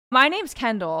My name's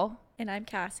Kendall. And I'm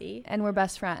Cassie. And we're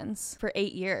best friends for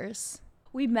 8 years.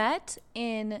 We met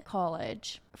in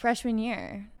college, freshman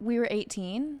year. We were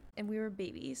 18 and we were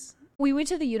babies. We went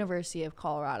to the University of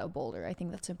Colorado Boulder. I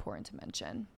think that's important to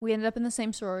mention. We ended up in the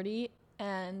same sorority,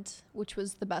 and which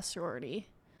was the best sorority.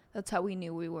 That's how we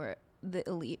knew we were the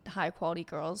elite, high quality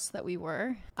girls that we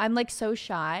were. I'm like so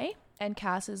shy, and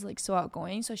Cass is like so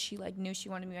outgoing, so she like knew she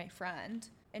wanted to be my friend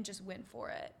and just went for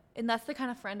it. And that's the kind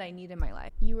of friend I need in my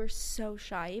life. You were so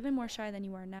shy, even more shy than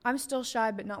you are now. I'm still shy,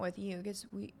 but not with you, because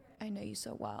I know you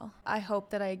so well. I hope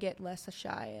that I get less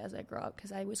shy as I grow up,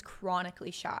 because I was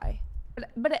chronically shy.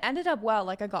 But it ended up well.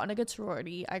 Like, I got in a good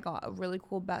sorority. I got a really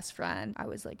cool best friend. I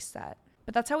was like set.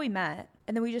 But that's how we met.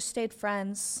 And then we just stayed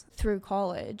friends through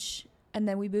college. And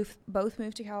then we both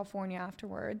moved to California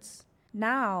afterwards.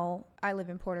 Now I live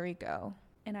in Puerto Rico.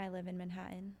 And I live in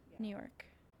Manhattan, New York.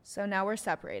 So now we're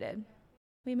separated.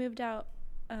 We moved out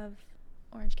of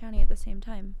Orange County at the same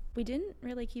time. We didn't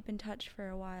really keep in touch for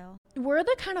a while. We're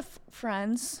the kind of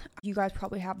friends, you guys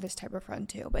probably have this type of friend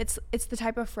too, but it's the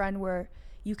type of friend where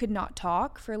you could not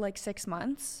talk for like 6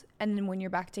 months, and then when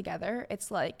you're back together, it's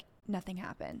like nothing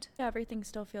happened. Yeah, everything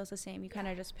still feels the same. You kind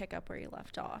of just pick up where you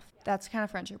left off. That's the kind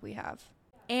of friendship we have.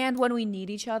 And when we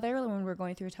need each other, when we're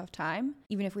going through a tough time,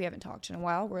 even if we haven't talked in a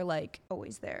while, we're like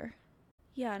always there.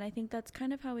 Yeah, and I think that's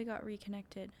kind of how we got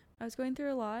reconnected. I was going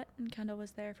through a lot, and Kendall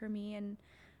was there for me, and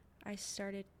I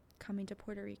started coming to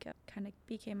Puerto Rico. Kind of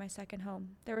became my second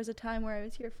home. There was a time where I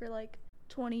was here for like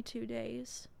 22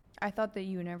 days. I thought that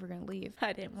you were never going to leave.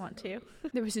 I didn't want to.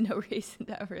 There was no reason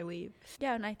to ever leave.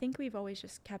 Yeah, and I think we've always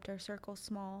just kept our circle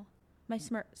small. My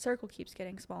circle keeps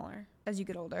getting smaller. As you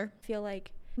get older. I feel like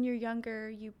when you're younger,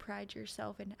 you pride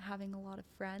yourself in having a lot of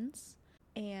friends.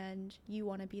 And you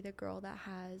want to be the girl that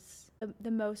has the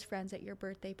most friends at your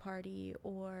birthday party,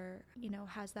 or, you know,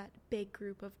 has that big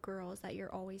group of girls that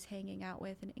you're always hanging out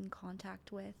with and in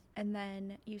contact with. And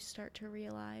then you start to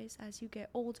realize as you get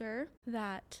older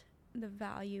that the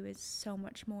value is so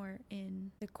much more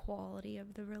in the quality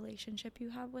of the relationship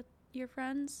you have with your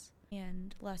friends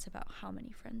and less about how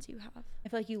many friends you have. I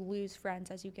feel like you lose friends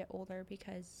as you get older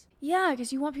because... Yeah,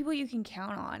 because you want people you can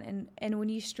count on. And when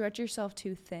you stretch yourself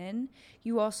too thin,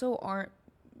 you also aren't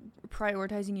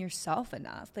prioritizing yourself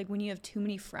enough. Like, when you have too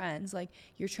many friends, like,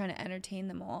 you're trying to entertain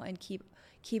them all and keep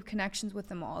connections with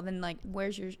them all. Then, like,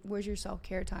 where's your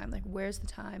self-care time? Like, where's the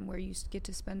time where you get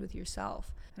to spend with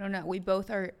yourself? I don't know. We both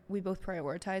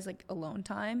prioritize, like, alone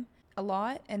time a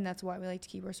lot, and that's why we like to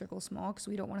keep our circle small, because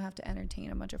we don't want to have to entertain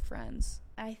a bunch of friends.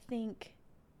 I think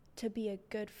to be a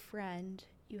good friend,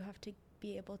 you have to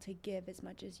be able to give as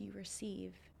much as you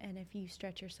receive, and if you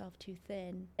stretch yourself too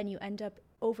thin, then you end up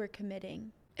overcommitting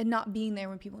and not being there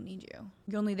when people need you.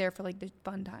 You're only there for like the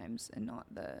fun times and not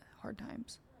the hard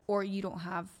times, or you don't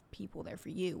have people there for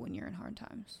you when you're in hard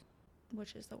times,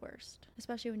 which is the worst,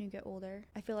 especially when you get older.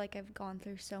 I feel like I've gone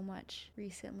through so much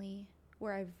recently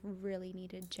where I've really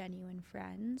needed genuine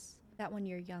friends, that when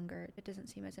you're younger, it doesn't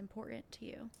seem as important to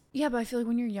you. Yeah, but I feel like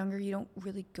when you're younger, you don't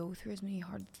really go through as many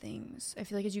hard things. I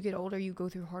feel like as you get older, you go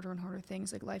through harder and harder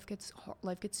things. Like, life gets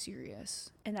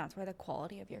serious. And that's why the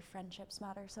quality of your friendships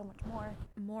matter so much more.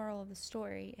 Moral of the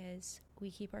story is we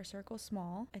keep our circle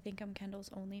small. I think I'm Kendall's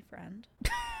only friend.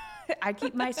 I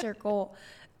keep my circle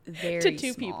very to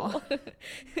two small. people.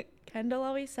 Kendall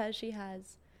always says she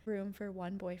has room for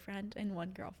one boyfriend and one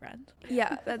girlfriend.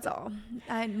 Yeah, that's all.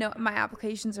 I know my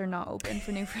applications are not open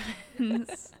for new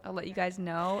friends. I'll let you guys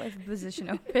know if a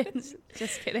position opens.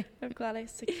 Just kidding. I'm glad I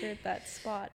secured that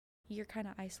spot. You're kind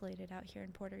of isolated out here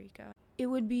in Puerto Rico. It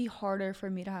would be harder for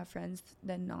me to have friends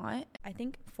than not. I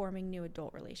think forming new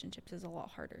adult relationships is a lot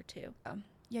harder too.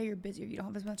 Yeah, you're busier. You don't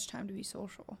have as much time to be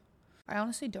social. I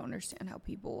honestly don't understand how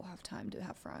people have time to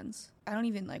have friends. I don't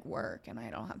even like work, and I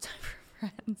don't have time for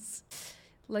friends.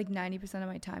 Like 90% of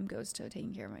my time goes to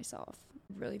taking care of myself.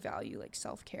 I really value like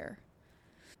self-care.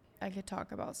 I could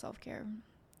talk about self-care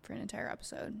for an entire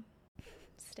episode.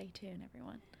 Stay tuned,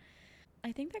 everyone.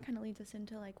 I think that kind of leads us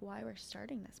into like why we're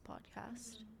starting this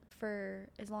podcast. For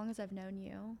as long as I've known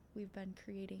you, we've been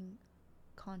creating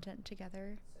content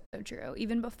together. So true.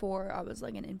 Even before I was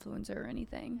like an influencer or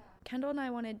anything. Kendall and I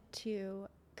wanted to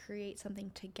create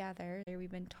something together. We've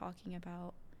been talking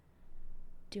about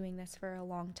doing this for a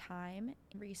long time.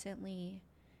 Recently,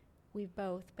 we've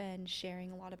both been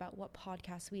sharing a lot about what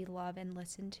podcasts we love and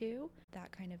listen to.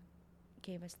 That kind of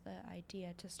gave us the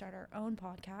idea to start our own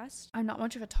podcast. I'm not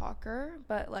much of a talker,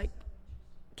 but like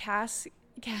Cass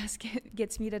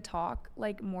gets me to talk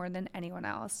like more than anyone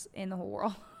else in the whole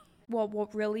world. Well,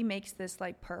 what really makes this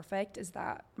like perfect is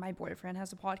that my boyfriend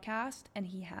has a podcast and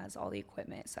he has all the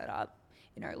equipment set up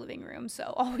in our living room.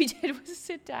 So all we did was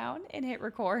sit down and hit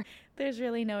record. There's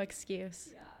really no excuse.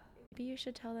 Yeah. Maybe you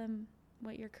should tell them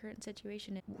what your current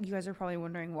situation is. You guys are probably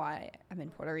wondering why I'm in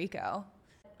Puerto Rico.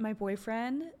 My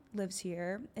boyfriend lives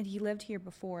here, and he lived here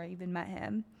before I even met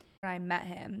him. When I met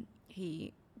him,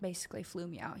 he basically flew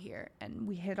me out here, and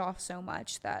we hit off so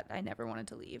much that I never wanted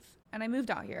to leave. And I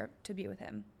moved out here to be with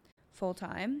him full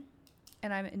time,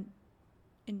 and I'm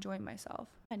enjoying myself.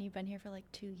 And you've been here for like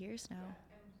 2 years now.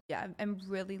 Yeah, I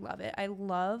really love it. I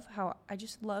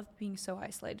just love being so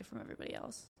isolated from everybody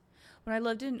else. When I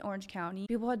lived in Orange County,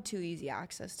 people had too easy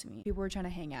access to me. People were trying to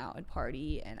hang out and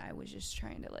party, and I was just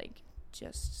trying to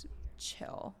just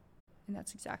chill. And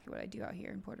that's exactly what I do out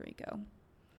here in Puerto Rico.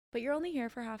 But you're only here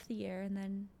for half the year, and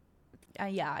then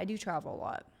yeah, I do travel a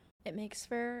lot. It makes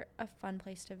for a fun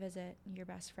place to visit your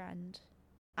best friend.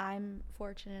 I'm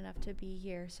fortunate enough to be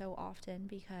here so often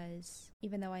because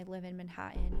even though I live in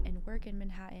Manhattan and work in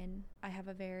Manhattan, I have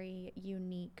a very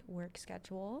unique work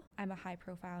schedule. I'm a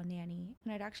high-profile nanny,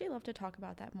 and I'd actually love to talk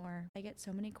about that more. I get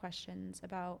so many questions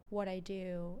about what I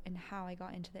do and how I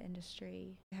got into the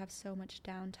industry. I have so much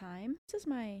downtime. This is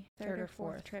my third or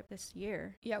fourth trip this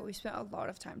year. Yeah, we spent a lot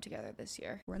of time together this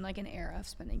year. We're in an era of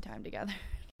spending time together.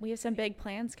 We have some big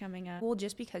plans coming up. Well,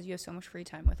 just because you have so much free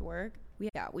time with work,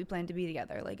 we plan to be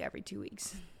together every 2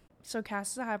 weeks. So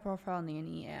Cass is a high-profile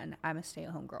nanny, and I'm a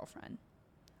stay-at-home girlfriend.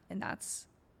 And that's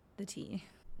the tea.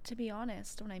 To be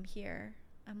honest, when I'm here,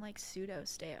 I'm pseudo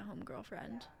stay-at-home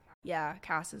girlfriend. Yeah,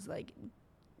 Cass is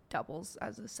doubles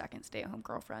as a second stay-at-home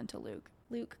girlfriend to Luke.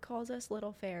 Luke calls us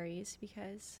little fairies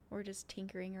because we're just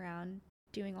tinkering around,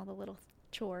 doing all the little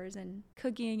chores and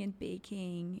cooking and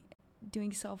baking,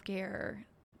 doing self-care,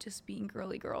 just being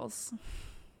girly girls.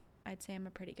 I'd say I'm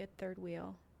a pretty good third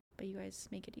wheel, but you guys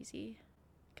make it easy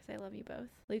because I love you both.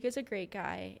 Luke is a great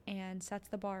guy and sets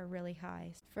the bar really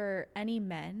high. For any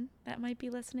men that might be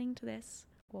listening to this,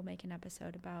 we'll make an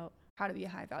episode about how to be a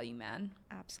high-value man.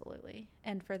 Absolutely.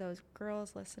 And for those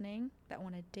girls listening that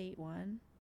want to date one,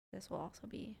 this will also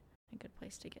be a good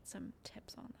place to get some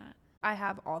tips on that. I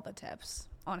have all the tips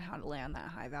on how to land that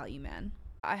high-value man.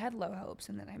 I had low hopes,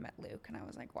 and then I met Luke, and I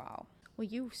was like, wow. Well,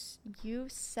 you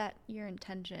set your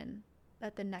intention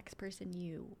that the next person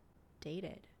you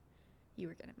dated, you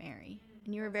were going to marry.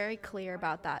 And you were very clear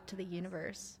about that to the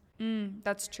universe.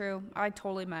 That's true. I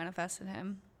totally manifested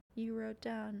him. You wrote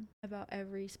down about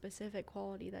every specific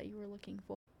quality that you were looking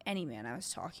for. Any man I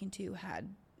was talking to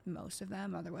had most of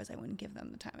them, otherwise I wouldn't give them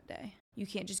the time of day. You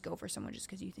can't just go for someone just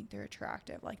because you think they're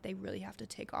attractive. They really have to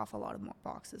tick off a lot of more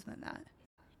boxes than that.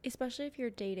 Especially if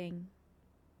you're dating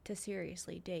to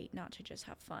seriously date, not to just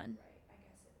have fun.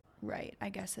 Right. I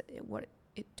guess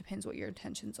it depends what your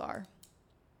intentions are.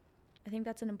 I think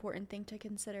that's an important thing to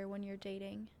consider when you're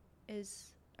dating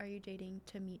is, are you dating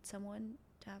to meet someone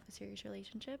to have a serious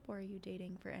relationship, or are you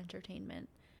dating for entertainment?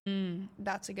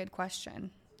 That's a good question.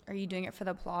 Are you doing it for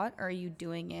the plot, or are you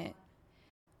doing it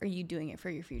for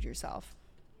your future self?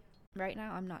 Right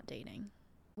now, I'm not dating.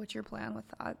 What's your plan with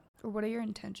that? Or what are your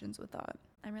intentions with that?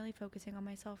 I'm really focusing on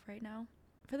myself right now.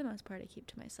 For the most part, I keep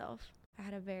to myself. I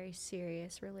had a very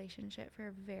serious relationship for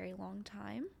a very long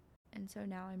time. And so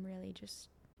now I'm really just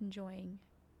enjoying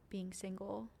being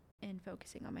single and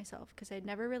focusing on myself because I'd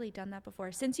never really done that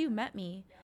before. Since you met me,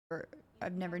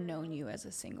 I've never known you as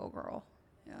a single girl.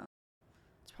 Yeah.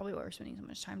 It's probably why we're spending so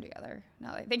much time together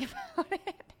now that I think about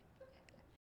it.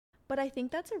 But I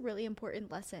think that's a really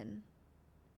important lesson.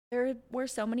 There were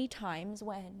so many times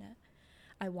when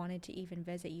I wanted to even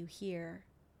visit you here,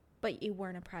 but it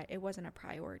wasn't a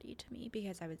priority to me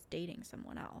because I was dating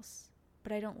someone else.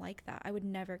 But I don't like that. I would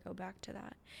never go back to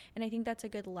that. And I think that's a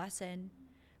good lesson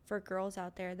for girls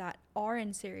out there that are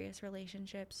in serious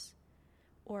relationships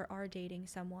or are dating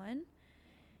someone,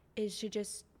 is to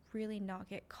just really not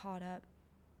get caught up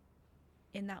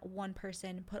in that one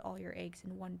person, put all your eggs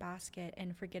in one basket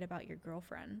and forget about your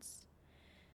girlfriends.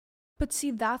 But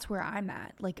see, that's where I'm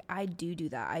at. I do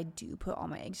that. I do put all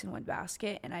my eggs in one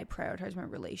basket, and I prioritize my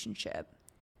relationship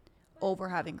over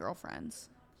having girlfriends.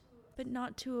 But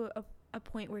not to a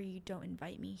point where you don't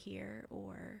invite me here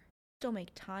or don't make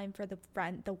time for the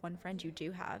one friend you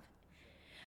do have.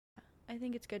 I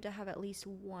think it's good to have at least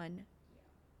one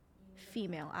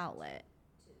female outlet.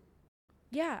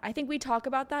 Yeah, I think we talk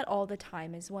about that all the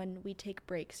time, is when we take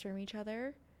breaks from each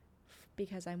other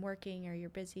because I'm working or you're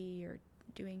busy or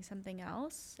doing something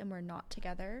else and we're not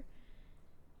together.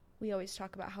 We always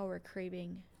talk about how we're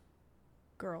craving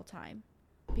girl time,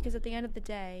 because at the end of the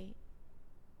day,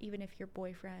 even if your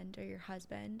boyfriend or your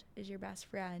husband is your best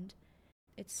friend,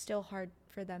 it's still hard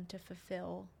for them to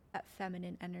fulfill that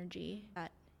feminine energy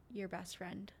that your best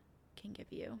friend can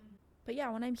give you. But yeah,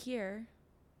 when I'm here,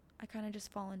 I kind of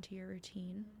just fall into your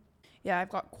routine. Yeah, I've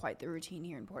got quite the routine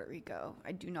here in Puerto Rico.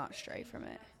 I do not stray from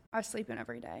it. I sleep in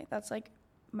every day. That's like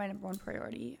my number one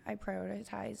priority. I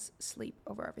prioritize sleep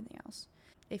over everything else.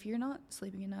 If you're not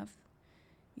sleeping enough,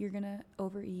 you're gonna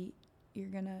overeat, you're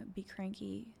gonna be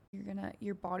cranky,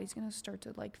 your body's gonna start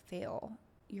to like fail.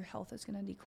 Your health is gonna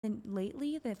decline. And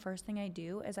lately, the first thing I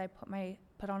do is I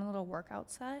put on a little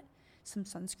workout set, some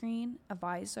sunscreen, a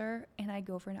visor, and I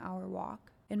go for an hour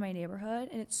walk in my neighborhood,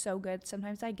 and it's so good.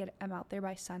 Sometimes I'm out there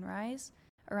by sunrise,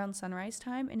 around sunrise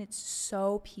time, and it's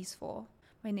so peaceful.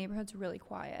 My neighborhood's really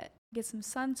quiet. Get some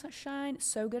sunshine,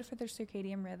 so good for their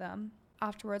circadian rhythm.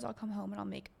 Afterwards, I'll come home and I'll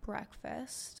make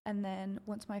breakfast, and then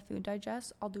once my food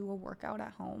digests, I'll do a workout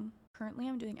at home. Currently,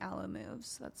 I'm doing Alo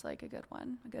Moves. That's like a good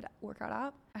one, a good workout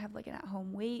app. I have like an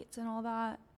at-home weights and all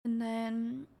that. And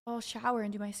then I'll shower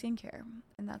and do my skincare,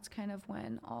 and that's kind of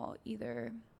when I'll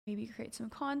either maybe create some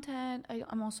content.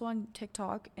 I'm also on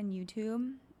TikTok and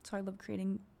YouTube, so I love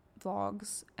creating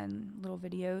vlogs and little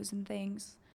videos and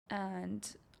things.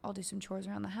 And I'll do some chores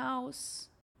around the house,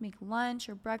 make lunch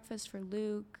or breakfast for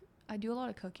Luke. I do a lot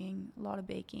of cooking, a lot of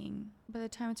baking. By the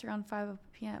time it's around 5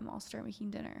 p.m., I'll start making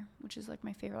dinner, which is like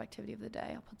my favorite activity of the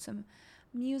day. I'll put some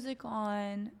music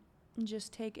on and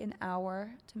just take an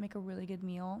hour to make a really good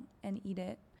meal and eat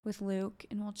it with Luke,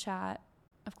 and we'll chat.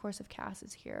 Of course, if Cass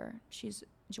is here, she's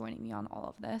joining me on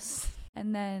all of this.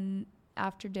 And then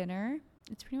after dinner,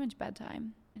 it's pretty much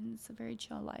bedtime, and it's a very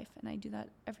chill life, and I do that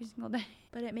every single day.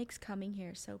 But it makes coming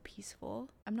here so peaceful.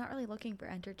 I'm not really looking for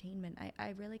entertainment.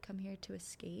 I really come here to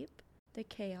escape the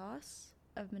chaos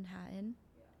of Manhattan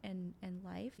and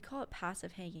life. We call it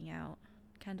passive hanging out.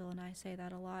 Kendall and I say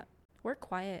that a lot. We're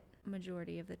quiet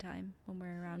majority of the time when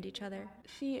we're around each other.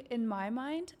 See, in my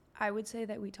mind, I would say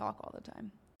that we talk all the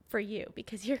time. For you,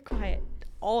 because you're quiet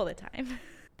all the time.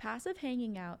 Passive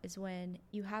hanging out is when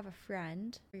you have a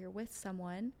friend or you're with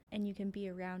someone and you can be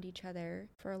around each other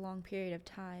for a long period of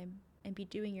time and be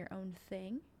doing your own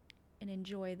thing and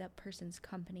enjoy that person's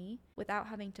company without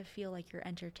having to feel like you're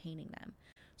entertaining them.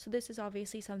 So this is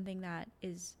obviously something that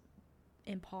is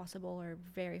impossible or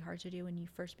very hard to do when you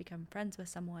first become friends with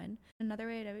someone. Another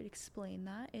way I would explain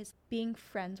that is being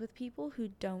friends with people who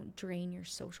don't drain your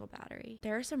social battery.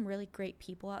 There are some really great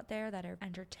people out there that are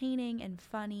entertaining and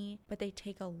funny, but they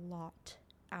take a lot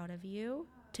out of you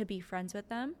to be friends with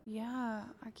them. Yeah,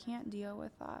 I can't deal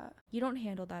with that. You don't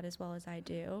handle that as well as I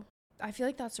do. I feel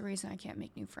like that's the reason I can't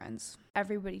make new friends.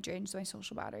 Everybody drains my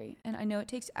social battery, and I know it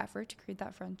takes effort to create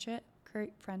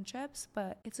friendships,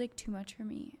 but it's like too much for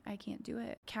me. I can't do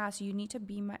it. Cass, you need to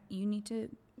be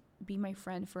my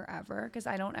friend forever, because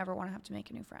I don't ever want to have to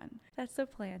make a new friend. That's the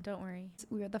plan, don't worry.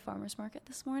 We were at the farmer's market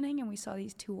this morning, and we saw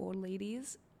these two old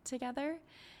ladies together,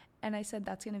 and I said,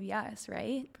 that's gonna be us,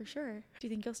 right? For sure. Do you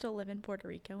think you'll still live in Puerto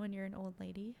Rico when you're an old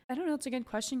lady? I don't know. It's a good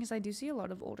question, because I do see a lot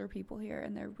of older people here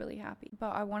and they're really happy.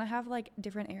 But I want to have like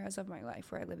different eras of my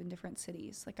life where I live in different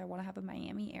cities. Like I want to have a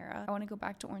Miami era. I want to go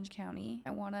back to Orange County. I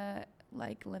want to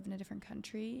like live in a different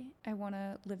country. I want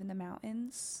to live in the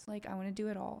mountains. Like I want to do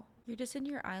it all. You're just in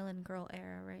your island girl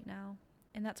era right now.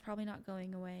 And that's probably not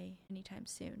going away anytime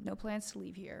soon. No plans to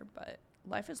leave here, but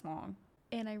life is long.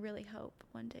 And I really hope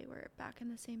one day we're back in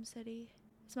the same city.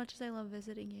 As much as I love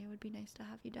visiting you, it would be nice to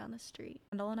have you down the street.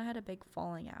 Kendall and I had a big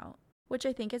falling out, which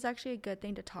I think is actually a good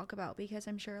thing to talk about, because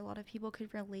I'm sure a lot of people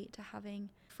could relate to having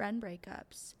friend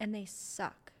breakups, and they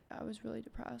suck. I was really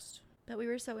depressed. But we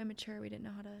were so immature, we didn't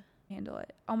know how to handle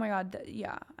it. Oh my God,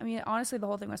 yeah. I mean, honestly, the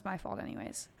whole thing was my fault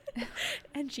anyways.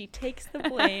 And she takes the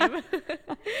blame.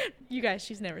 You guys,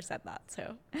 she's never said that,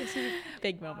 so this is a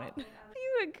big moment.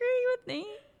 You agree with me?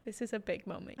 This is a big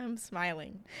moment. I'm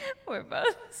smiling. We're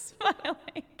both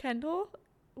smiling. Kendall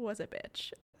was a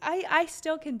bitch. I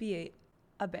still can be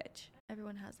a bitch.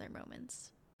 Everyone has their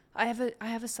moments. I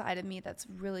have a side of me that's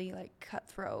really like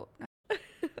cutthroat. I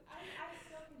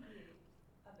still can be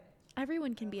a bitch.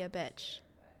 Everyone can be a bitch.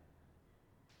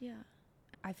 Yeah.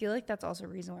 I feel like that's also a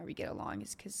reason why we get along,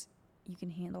 is because you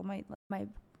can handle my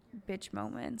bitch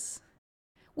moments,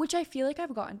 which I feel like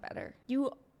I've gotten better. You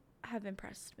have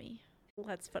impressed me.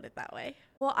 Let's put it that way.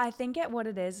 Well, I think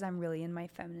I'm really in my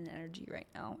feminine energy right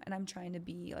now, and I'm trying to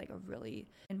be like really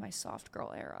in my soft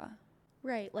girl era.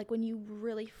 Right, like when you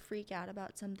really freak out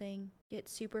about something, get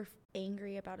super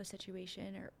angry about a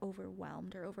situation, or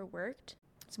overwhelmed or overworked.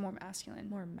 It's more masculine.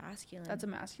 More masculine. That's a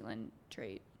masculine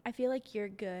trait. I feel like you're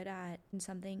good at when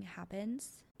something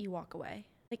happens, you walk away.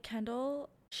 Like Kendall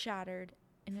shattered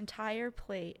an entire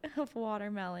plate of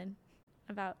watermelon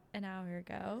about an hour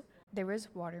ago. There was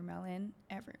watermelon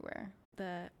everywhere.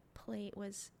 The plate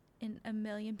was in a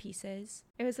million pieces.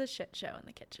 It was a shit show in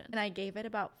the kitchen. And I gave it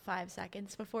about 5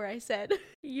 seconds before I said,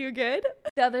 "You good?"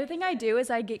 The other thing I do is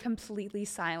I get completely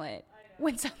silent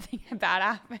when something bad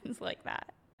happens like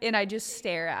that. And I just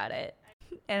stare at it.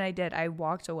 And I did. I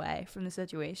walked away from the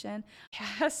situation.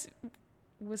 Cass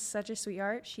was such a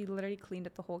sweetheart. She literally cleaned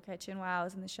up the whole kitchen while I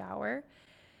was in the shower.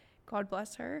 God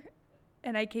bless her.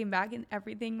 And I came back and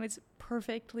everything was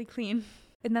perfectly clean.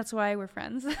 And that's why we're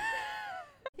friends. I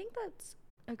think that's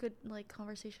a good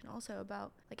conversation also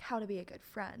about how to be a good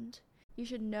friend. You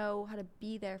should know how to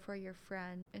be there for your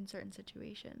friend in certain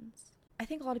situations. I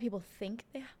think a lot of people think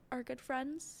they are good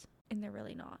friends and they're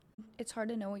really not. It's hard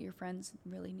to know what your friends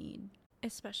really need.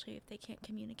 Especially if they can't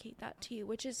communicate that to you,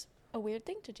 which is a weird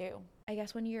thing to do. I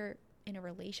guess when you're in a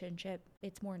relationship,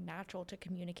 it's more natural to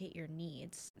communicate your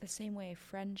needs. The same way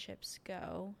friendships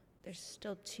go, there's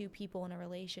still two people in a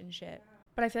relationship.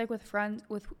 But I feel like with friends,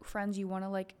 you want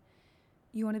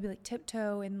to be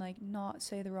tiptoe and not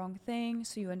say the wrong thing,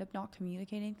 so you end up not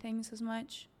communicating things as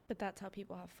much. But that's how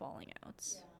people have falling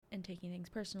outs and taking things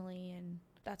personally, and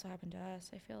that's what happened to us,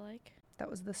 I feel like. That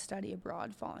was the study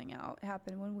abroad falling out. It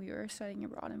happened when we were studying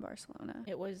abroad in Barcelona.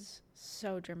 It was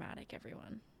so dramatic,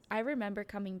 everyone. I remember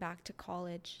coming back to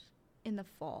college in the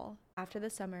fall after the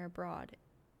summer abroad,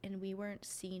 and we weren't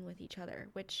seen with each other,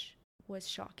 which was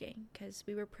shocking because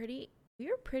we were pretty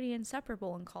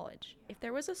inseparable in college. If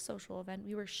there was a social event,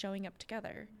 we were showing up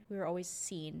together. We were always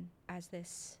seen as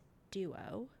this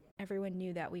duo. Everyone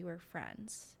knew that we were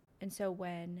friends. And so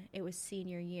when it was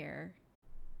senior year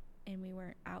and we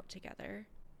weren't out together,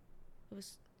 it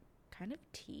was kind of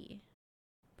tea.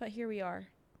 But here we are,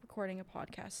 recording a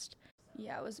podcast.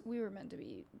 Yeah, we were meant to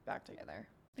be back together.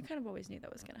 I kind of always knew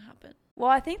that was going to happen. Well,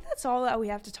 I think that's all that we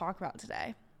have to talk about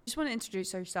today. Just want to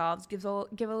introduce ourselves, give a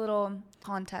little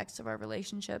context of our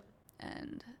relationship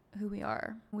and who we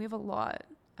are. We have a lot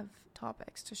of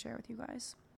topics to share with you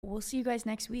guys. We'll see you guys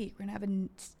next week. We're going to have an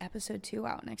episode 2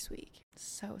 out next week.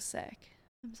 So sick.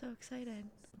 I'm so excited.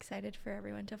 Excited for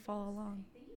everyone to follow along.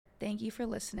 Thank you for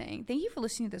listening. Thank you for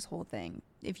listening to this whole thing.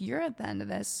 If you're at the end of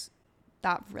this,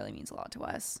 that really means a lot to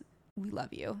us. We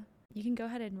love you. You can go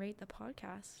ahead and rate the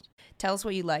podcast. Tell us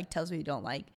what you like. Tell us what you don't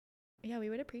like. Yeah, we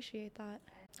would appreciate that.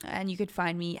 And you could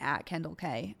find me at Kendall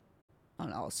K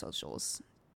on all socials.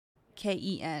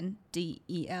 KendellKay.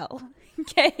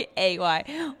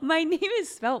 My name is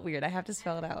spelled weird. I have to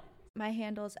spell it out. My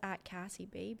handle's at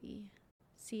CassieBaby.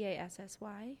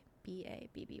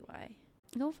 CassieBabby.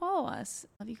 Go follow us.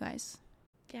 Love you guys.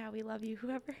 Yeah, we love you,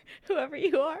 whoever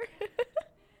you are.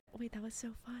 Wait, that was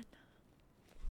so fun.